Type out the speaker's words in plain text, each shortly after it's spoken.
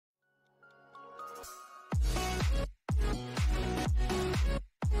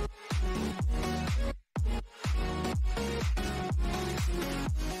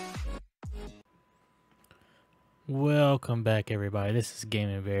Welcome back, everybody. This is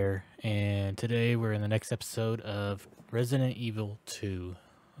Gaming Bear, and today we're in the next episode of Resident Evil 2,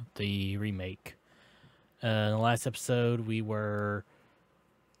 the remake. In the last episode, we were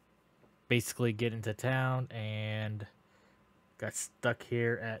basically getting to town and got stuck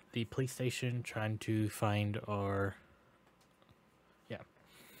here at the police station trying to find our... Yeah.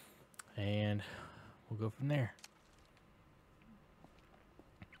 And we'll go from there.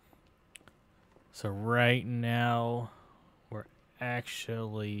 So right now, we're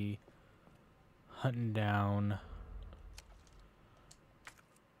actually hunting down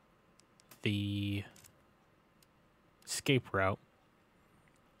the escape route.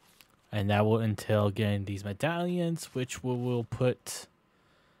 And that will entail getting these medallions, which we'll put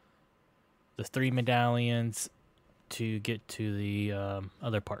the 3 medallions to get to the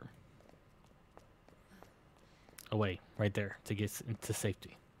other part. Away, right there, to get into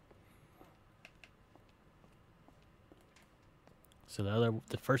safety. So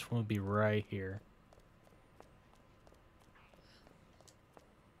the first one would be right here.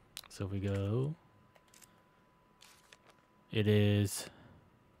 So if we go, it is,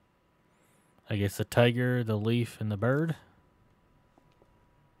 I guess, the tiger, the leaf, and the bird.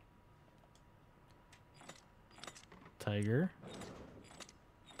 Tiger,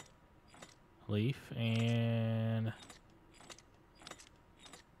 leaf, and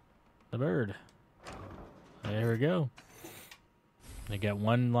the bird. There we go. I got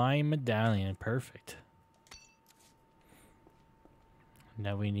 1 lion medallion. Perfect.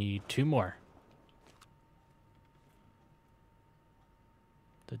 Now we need 2 more.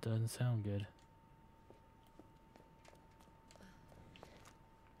 That doesn't sound good.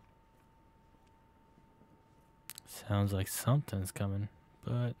 Sounds like something's coming,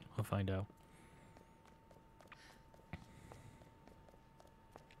 but we'll find out.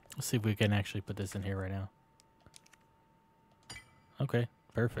 Let's see if we can actually put this in here right now. Okay,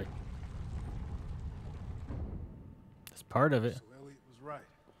 perfect. That's part of it. So Elliot was right.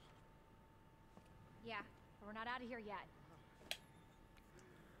 Yeah, but we're not out of here yet.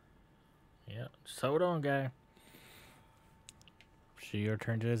 Yeah, just hold on, guy. She or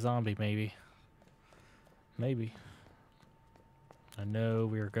turn to a zombie, maybe. Maybe. I know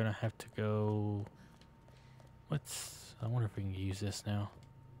we're gonna have to go. I wonder if we can use this now.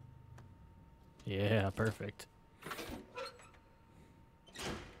 Yeah, perfect.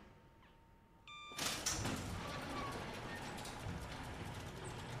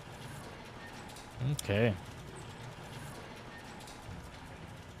 Okay.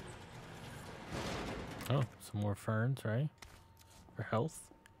 Oh, some more ferns, right? For health.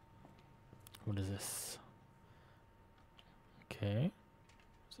 What is this? Okay.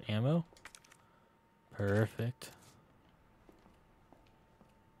 It's ammo. Perfect.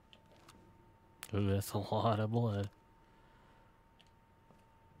 Ooh, that's a lot of blood.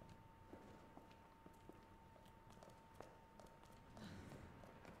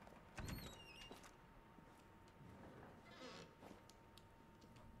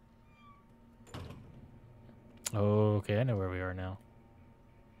 Okay, I know where we are now.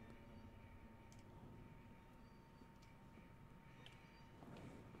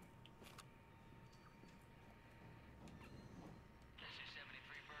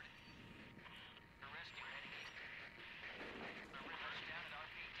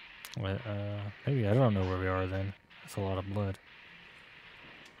 Well, maybe I don't know where we are then. That's a lot of blood.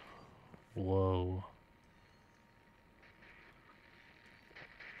 Whoa.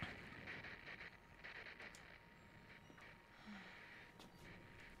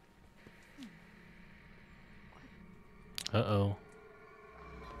 Uh-oh.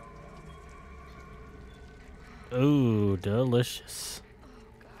 Ooh, delicious.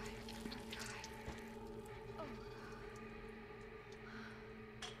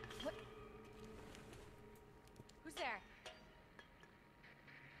 What? Who's there?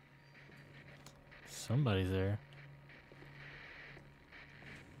 Somebody's there.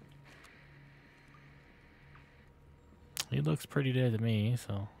 He looks pretty dead to me,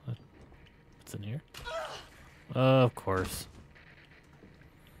 so what's in here? Of course.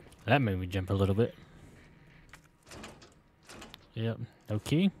 That made me jump a little bit. Yep, no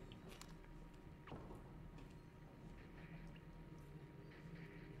key.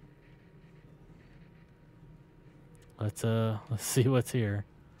 Let's see what's here.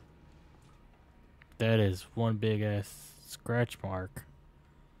 That is one big ass scratch mark.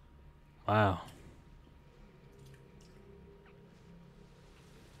 Wow.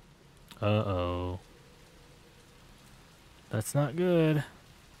 Uh-oh. That's not good.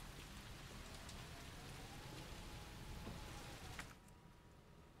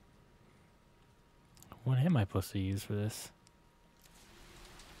 What am I I supposed to use for this?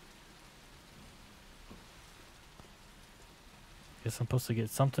 Guess I'm supposed to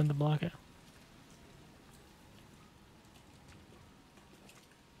get something to block it.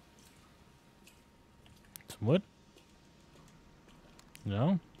 Some wood?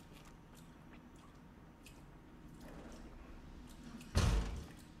 No?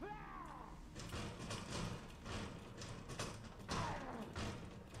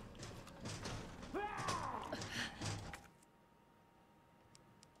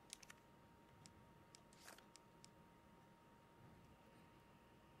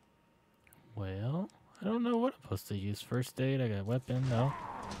 Well, I don't know what I'm supposed to use. First aid, I got a weapon, no.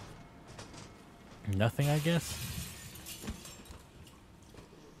 Nothing, I guess.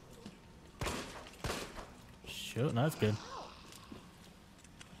 Shoot, no, that's good.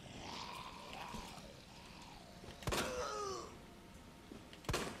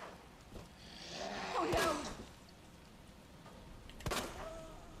 Oh no!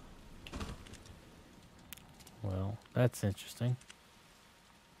 Well, that's interesting.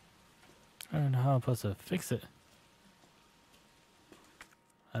 I don't know how I'm supposed to fix it.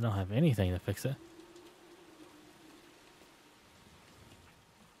 I don't have anything to fix it.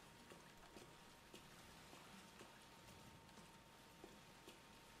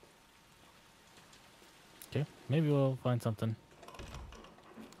 Okay, maybe we'll find something.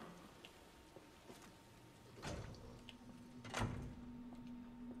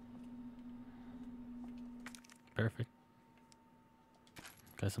 Perfect.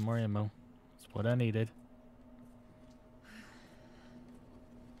 Got some more ammo. That's what I needed.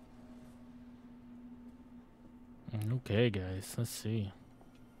 Okay, guys, let's see.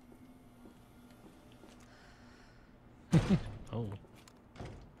 Oh.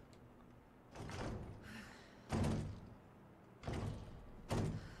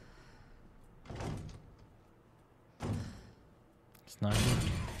 It's not good.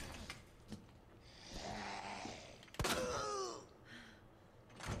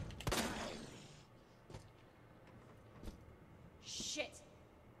 Shit!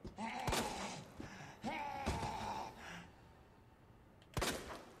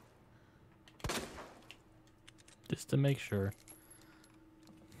 Just to make sure.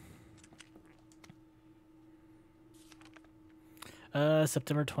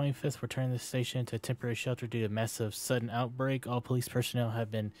 September 25th, we're turning the station into a temporary shelter due to massive sudden outbreak. All police personnel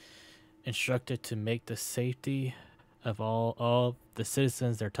have been instructed to make the safety of all the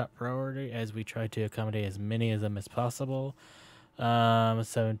citizens their top priority as we try to accommodate as many of them as possible. September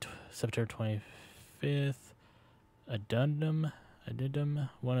 25th, Addendum,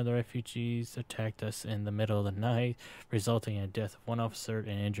 one of the refugees attacked us in the middle of the night, resulting in the death of one officer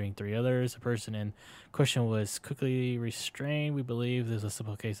and injuring 3 others. The person in question was quickly restrained. We believe this is a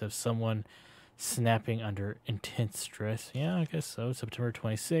simple case of someone snapping under intense stress. Yeah, I guess so. September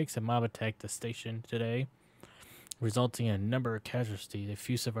 26th, a mob attacked the station today, resulting in a number of casualties. A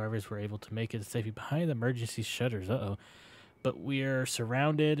few survivors were able to make it to safety behind the emergency shutters. But we're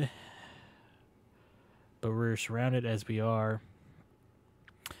surrounded as we are.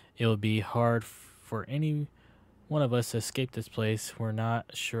 It will be hard for any one of us to escape this place. We're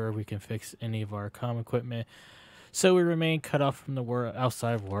not sure we can fix any of our comm equipment, so we remain cut off from the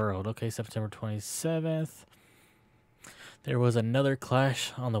outside world. Okay, September 27th. There was another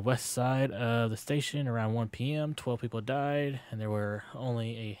clash on the west side of the station around 1 p.m. 12 people died, and there were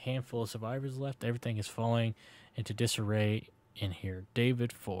only a handful of survivors left. Everything is falling into disarray in here.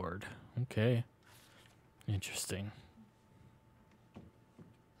 David Ford. Okay. Interesting.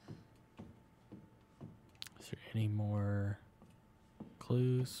 Is there any more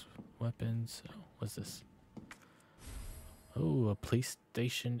clues? Weapons? Oh, what's this? Oh, a police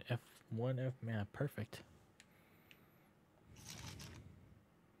station F1F map. Perfect.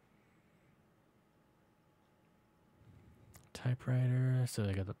 Typewriter. So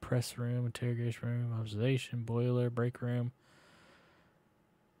they got the press room, interrogation room, observation, boiler, break room.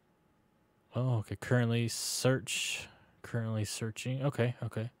 Oh, okay. Currently searching. Okay.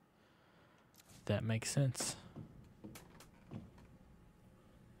 That makes sense.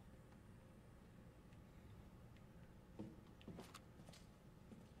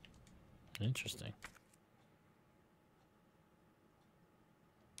 Interesting.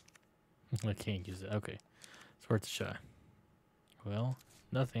 I can't use it. Okay. It's worth a shot. Well,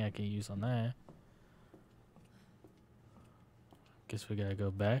 nothing I can use on that. Guess we gotta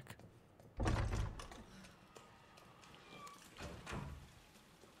go back.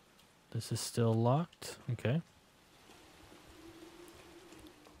 This is still locked. Okay.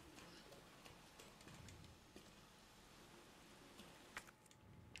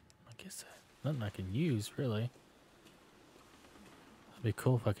 I guess that nothing I can use, really. It'd be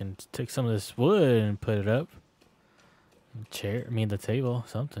cool if I can take some of this wood and put it up. Chair, I mean the table,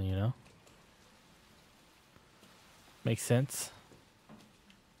 something, you know. Makes sense.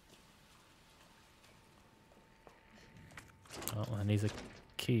 Oh, I need a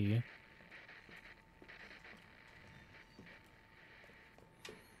key.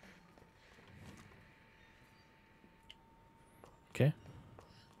 Okay.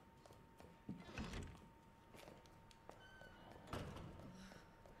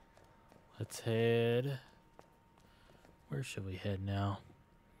 Let's head. Where should we head now?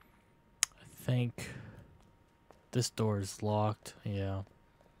 I think this door is locked. Yeah.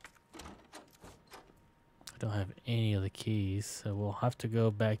 I don't have any of the keys, so we'll have to go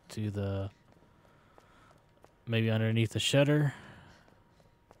back to the maybe underneath the shutter.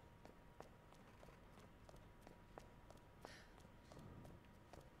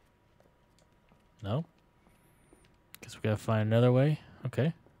 No? Guess we gotta find another way.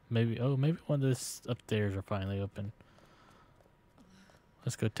 Okay. Maybe, oh, maybe one of those upstairs are finally open.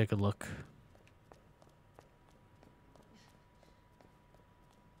 Let's go take a look.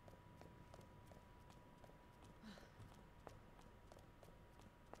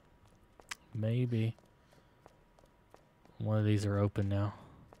 Maybe one of these are open now.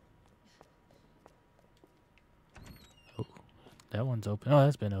 Oh, that one's open. Oh,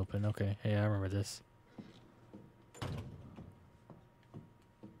 that's been open. Okay. Hey, I remember this.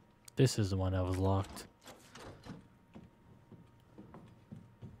 This is the one that was locked.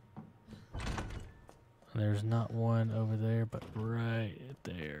 And there's not one over there, but right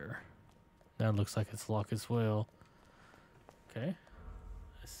there. That looks like it's locked as well. Okay.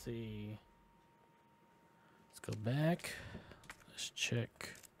 Let's see. Let's go back. Let's check.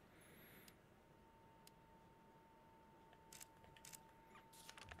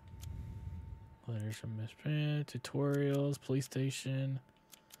 Letters from Miss Pan, tutorials, police station.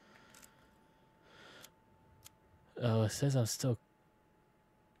 Oh, it says I'm still.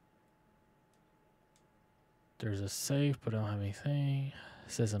 There's a safe, but I don't have anything.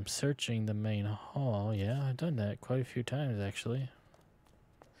 It says I'm searching the main hall. Yeah, I've done that quite a few times, actually.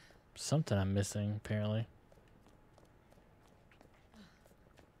 Something I'm missing, apparently.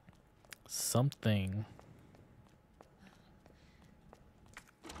 Something.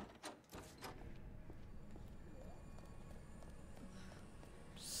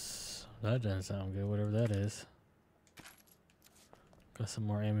 That doesn't sound good, whatever that is. Got some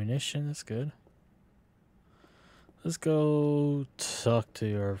more ammunition, that's good. Let's go talk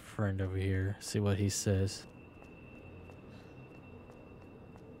to our friend over here, see what he says.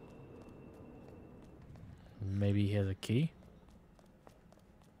 Maybe he has a key?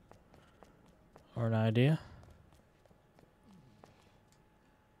 Or an idea?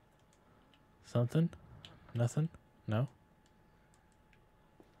 Something? Nothing? No?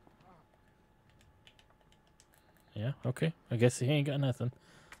 Yeah, okay. I guess he ain't got nothing.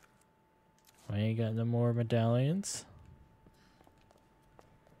 We ain't got no more medallions.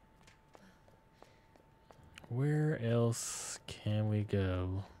 Where else can we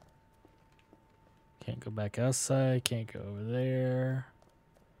go? Can't go back outside. Can't go over there.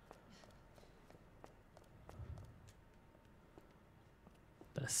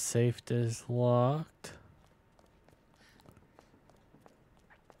 The safe is locked.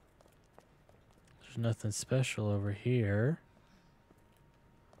 There's nothing special over here.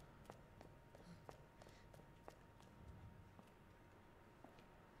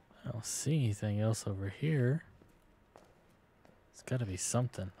 I don't see anything else over here. It's got to be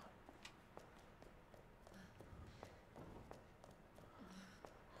something.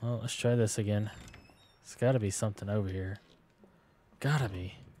 Well, let's try this again. It's got to be something over here. Gotta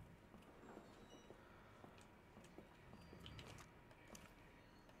be.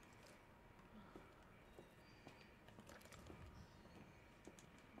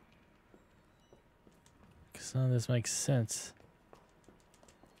 Because none of this makes sense.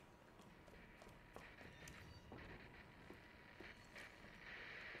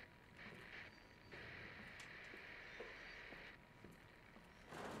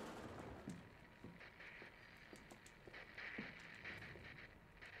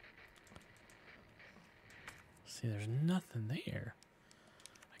 See, there's nothing there.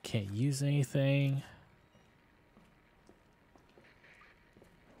 I can't use anything.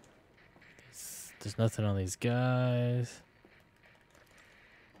 There's nothing on these guys.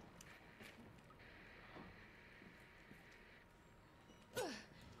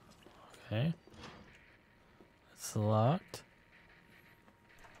 Okay. It's locked.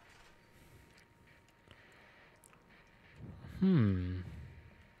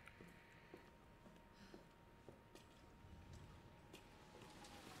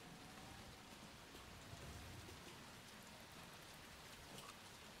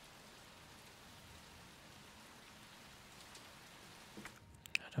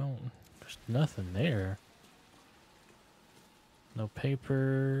 There's nothing there. No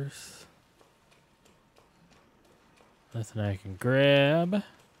papers. Nothing I can grab.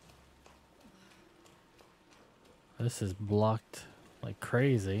 This is blocked like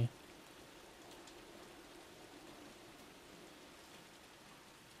crazy.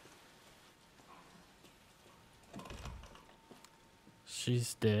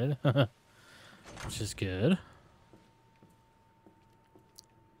 She's dead, which is good.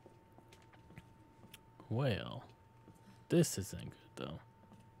 Well, this isn't good though.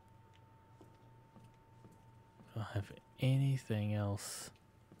 I don't have anything else.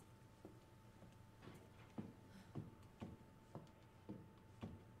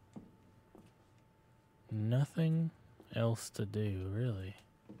 Nothing else to do, really.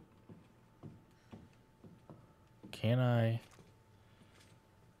 Can I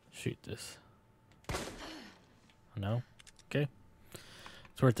shoot this? No? Okay.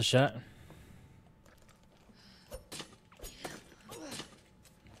 It's worth a shot.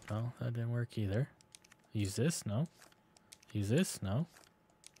 No, that didn't work either. Use this? No. Use this? No.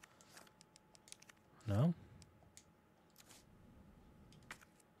 No.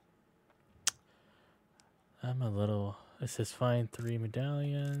 I'm a little... It says find 3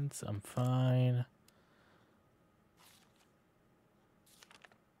 medallions. I'm fine.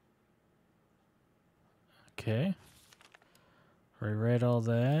 Okay. Reread all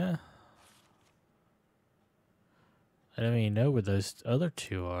that. I don't even know where those other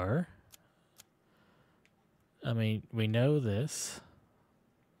 2 are. I mean, we know this.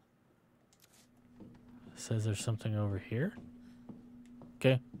 It says there's something over here.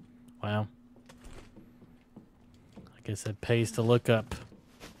 Okay. Wow. I guess it pays to look up.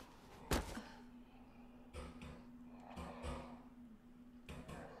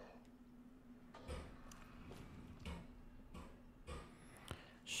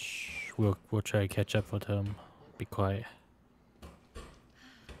 Shh. We'll try to catch up with him. Be quiet.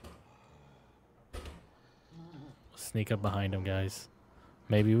 Sneak up behind him, guys.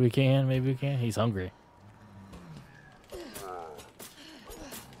 Maybe we can. Maybe we can. He's hungry.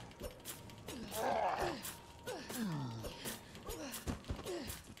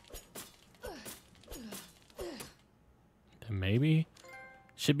 Maybe.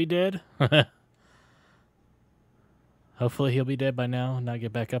 Should be dead. Hopefully he'll be dead by now and not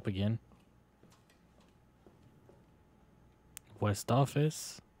get back up again. West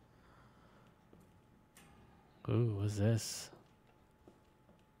office. Ooh, what's this?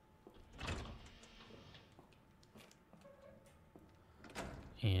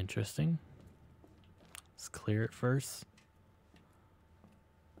 Interesting. Let's clear it first.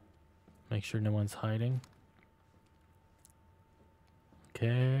 Make sure no one's hiding.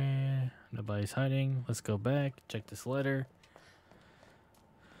 Okay, nobody's hiding. Let's go back, check this letter.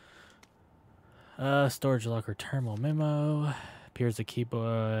 Storage locker terminal memo. Appears the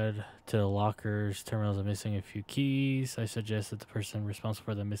keyboard to the lockers. Terminals are missing a few keys. I suggest that the person responsible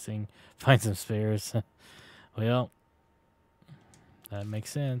for the missing find some spares. Well, that makes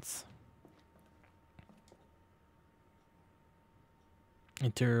sense.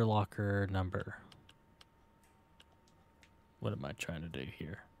 Enter locker number. What am I trying to do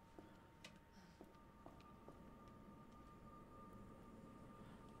here?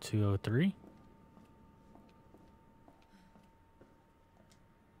 $203.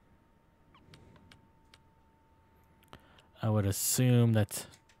 I would assume that's...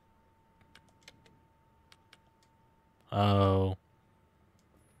 Oh.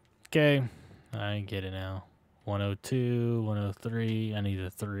 Okay. I get it now. 102, 103. I need a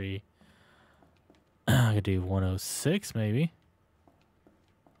 3. I could do 106 maybe.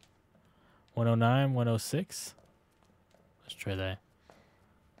 109, 106. Let's try that.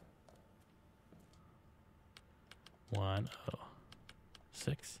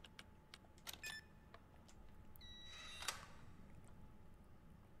 106.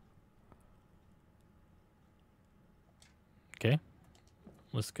 Okay.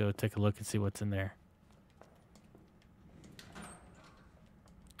 Let's go take a look and see what's in there.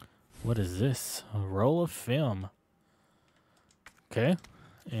 What is this? A roll of film. Okay.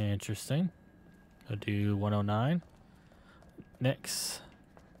 Interesting. I'll do 109. Next.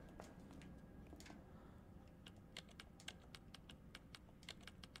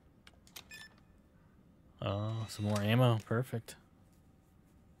 Oh, some more ammo. Perfect.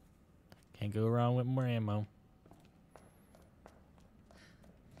 Can't go wrong with more ammo.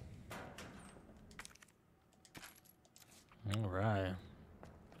 All right.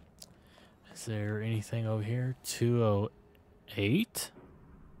 Is there anything over here? 208?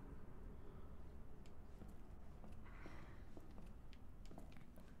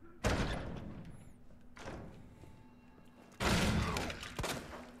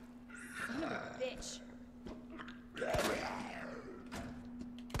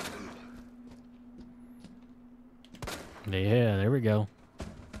 Yeah, there we go.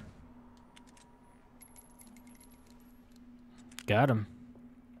 Got him.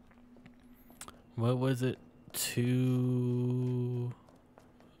 What was it? 208.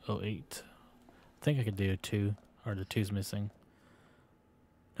 I think I could do a 2. Or the 2's missing.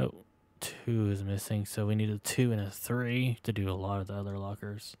 Oh, 2 is missing. So we need a 2 and a 3 to do a lot of the other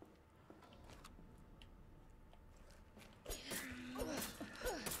lockers.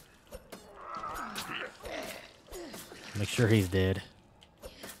 Make sure he's dead.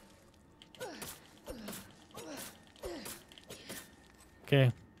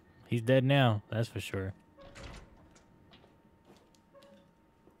 Okay. He's dead now. That's for sure.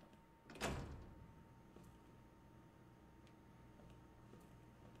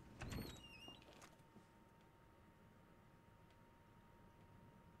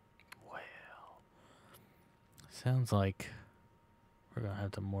 Sounds like we're gonna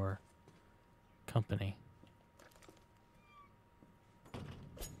have some more company.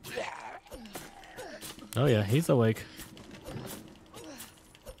 Oh yeah, he's awake.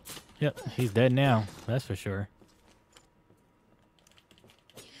 Yep, he's dead now. That's for sure.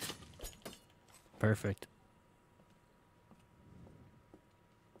 Perfect.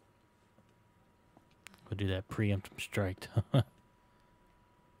 We'll do that preemptive strike.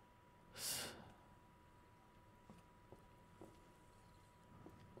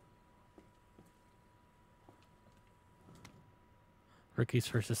 Rookie's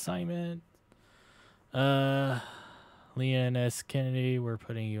first assignment. Leon S. Kennedy, we're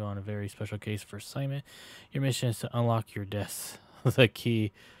putting you on a very special case for assignment. Your mission is to unlock your desk. The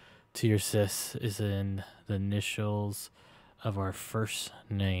key to your desk is in the initials of our first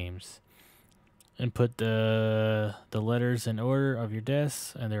names. Input the letters in order of your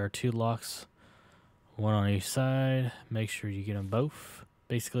desk, and there are 2 locks, one on each side. Make sure you get them both.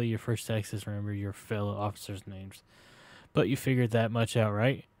 Basically, your first task is remember your fellow officers' names. But you figured that much out,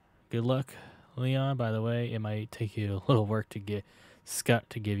 right? Good luck, Leon. By the way, it might take you a little work to get Scott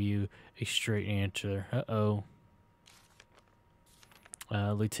to give you a straight answer.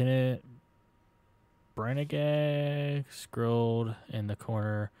 Lieutenant Branagag scrolled in the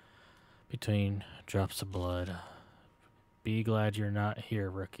corner between drops of blood. Be glad you're not here,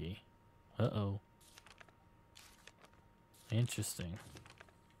 rookie. Interesting.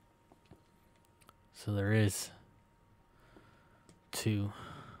 So there is 2.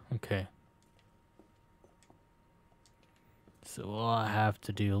 Okay. So we'll have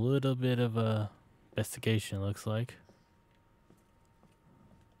to do a little bit of a investigation, looks like.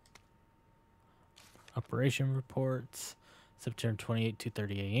 Operation reports. September 28,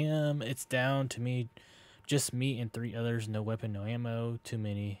 2:30 a.m. It's down to me, just me and 3 others. No weapon, no ammo. Too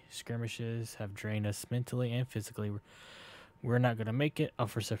many skirmishes have drained us mentally and physically. We're not going to make it.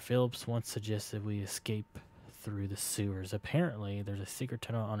 Officer Phillips once suggested we escape through the sewers. Apparently, there's a secret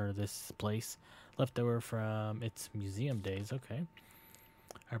tunnel under this place, left over from its museum days. Okay.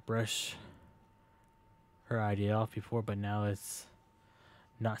 I brushed her idea off before, but now it's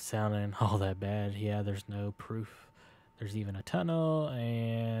not sounding all that bad. Yeah, there's no proof there's even a tunnel,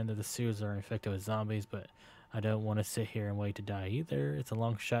 and the sewers are infected with zombies, but I don't want to sit here and wait to die either. It's a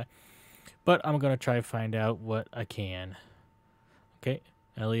long shot, but I'm going to try to find out what I can. Okay,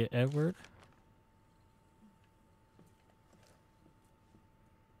 Elliot Edward.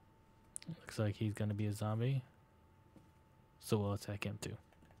 Looks like he's going to be a zombie, so we'll attack him too.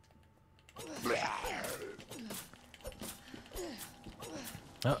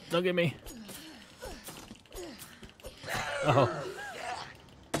 Oh, don't get me. Oh.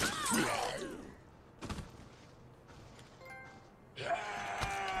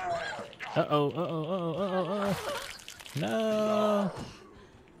 Uh-oh. No.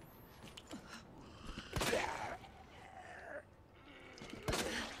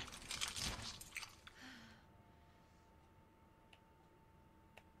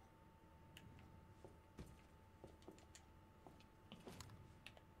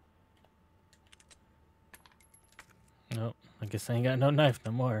 Nope, I guess I ain't got no knife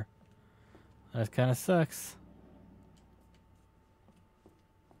no more. That kind of sucks.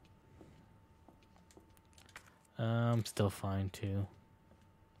 I'm still fine too.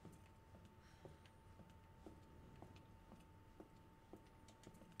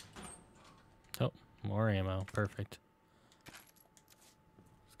 Oh, more ammo. Perfect.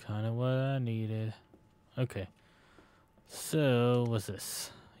 It's kind of what I needed. Okay. So, what's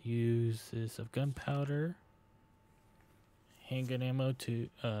this? Uses of gunpowder. Handgun ammo to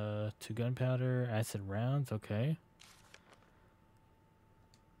gunpowder, acid rounds. Okay.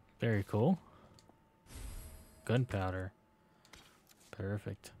 Very cool. Gunpowder.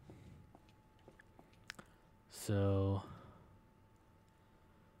 Perfect. So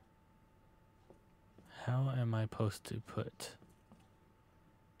How am I supposed to put?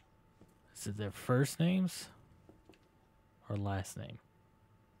 Is it their first names or last name?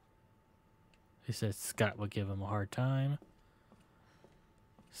 He said Scott would give him a hard time.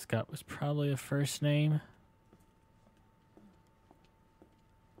 Scott was probably a first name.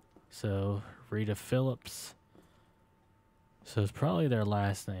 So Rita Phillips. So it's probably their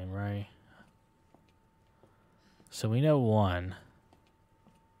last name, right? So we know one.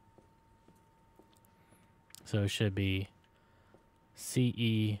 So it should be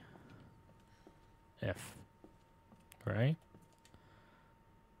CEF, right?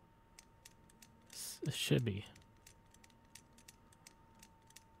 It should be.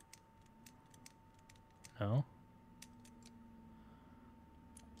 No?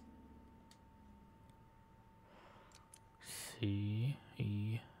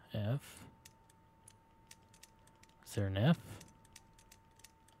 CEF. Is there an F?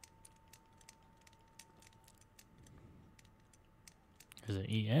 There's an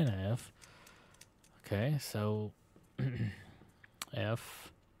E and an F. Okay, so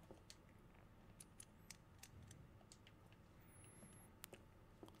F.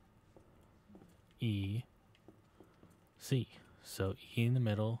 E. C. So E in the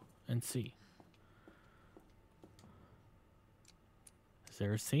middle and C. Is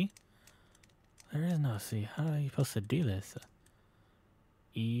there a C? There is no C. How are you supposed to do this?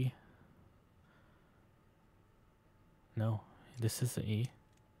 E. No, this is the E.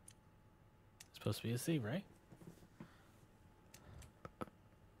 It's supposed to be a C, right?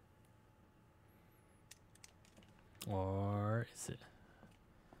 Or is it?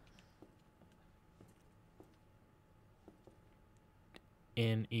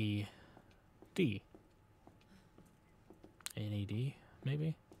 N-E-D. N-E-D,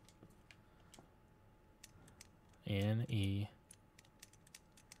 maybe? N-E-D.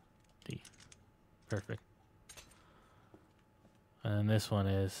 Perfect. And this one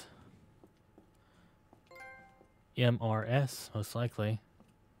is M-R-S, most likely.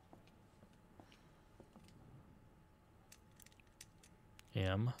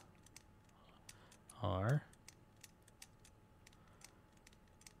 M-R.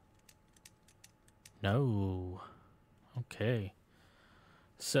 No. Okay.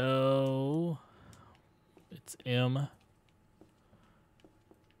 So it's M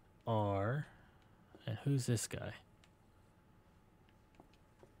R, and who's this guy?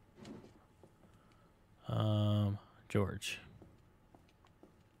 George.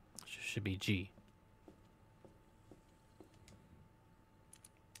 Should be G.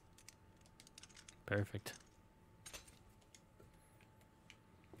 Perfect.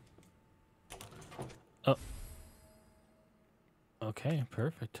 Oh. Okay,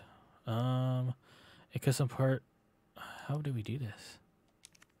 perfect. Because some part. How do we do this?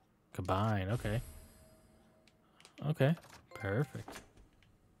 Combine. Okay. Okay. Perfect.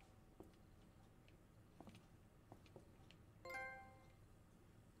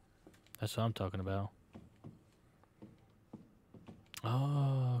 That's what I'm talking about.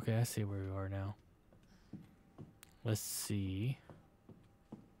 Oh, okay. I see where we are now. Let's see.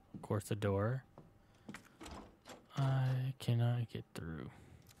 Of course, the door. I cannot get through.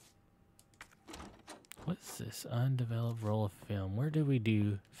 What's this? Undeveloped roll of film. Where do we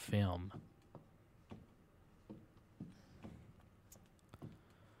do film?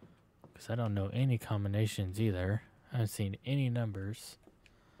 Because I don't know any combinations either. I haven't seen any numbers.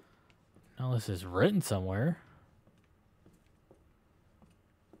 Unless it's written somewhere.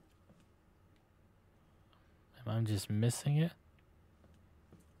 Am I just missing it?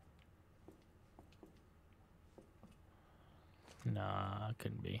 Nah, it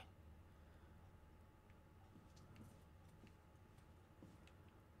couldn't be.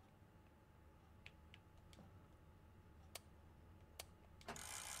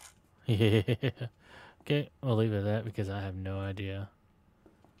 Yeah. Okay, we'll leave it at that because I have no idea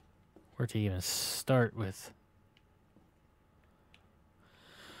where to even start with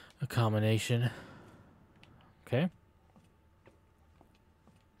a combination. Okay.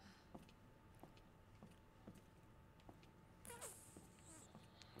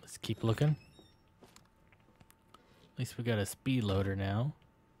 Let's keep looking. At least we got a speed loader now.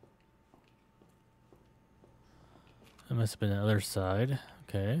 That must have been the other side.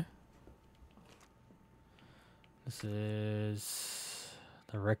 Okay. This is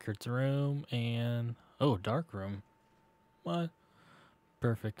the records room and... Oh, dark room. What?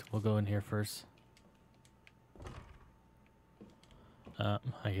 Perfect. We'll go in here first.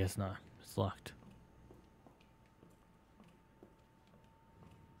 I guess not. It's locked.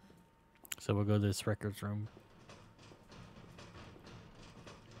 So we'll go to this records room.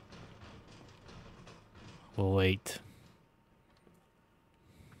 We'll wait.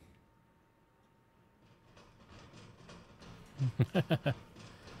 That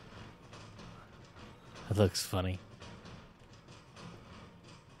looks funny.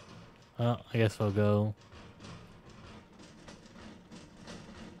 Well, I guess we'll go.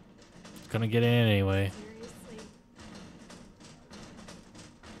 Gonna get in anyway. Seriously?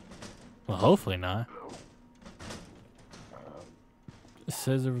 Well, hopefully not. It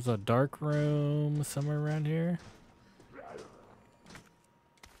says there was a dark room somewhere around here.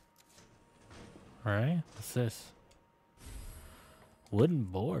 Alright, what's this? Wooden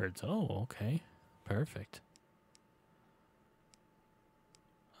boards. Oh, okay. Perfect.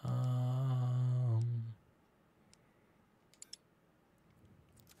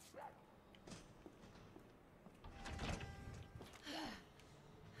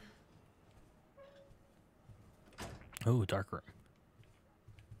 Oh, dark room.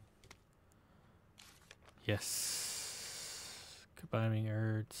 Yes. Combining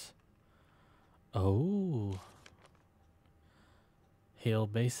herbs. Oh. Hail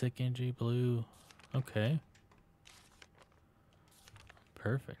basic NG blue. Okay.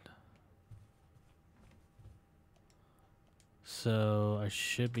 Perfect. So I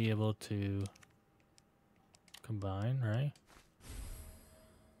should be able to combine, right?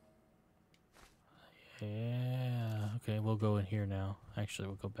 Yeah. Okay, we'll go in here now. Actually,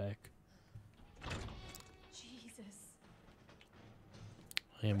 we'll go back. Jesus.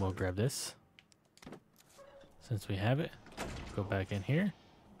 And we'll grab this. Since we have it, go back in here.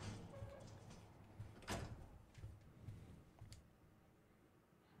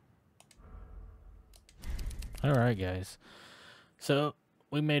 All right, guys. So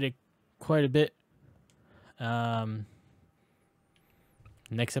we made it quite a bit.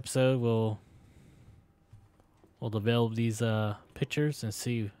 Next episode, we'll develop these pictures and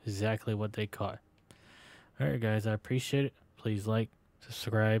see exactly what they caught. All right, guys. I appreciate it. Please like,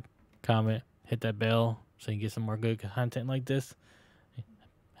 subscribe, comment, hit that bell so you can get some more good content like this.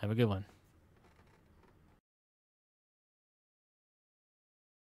 Have a good one.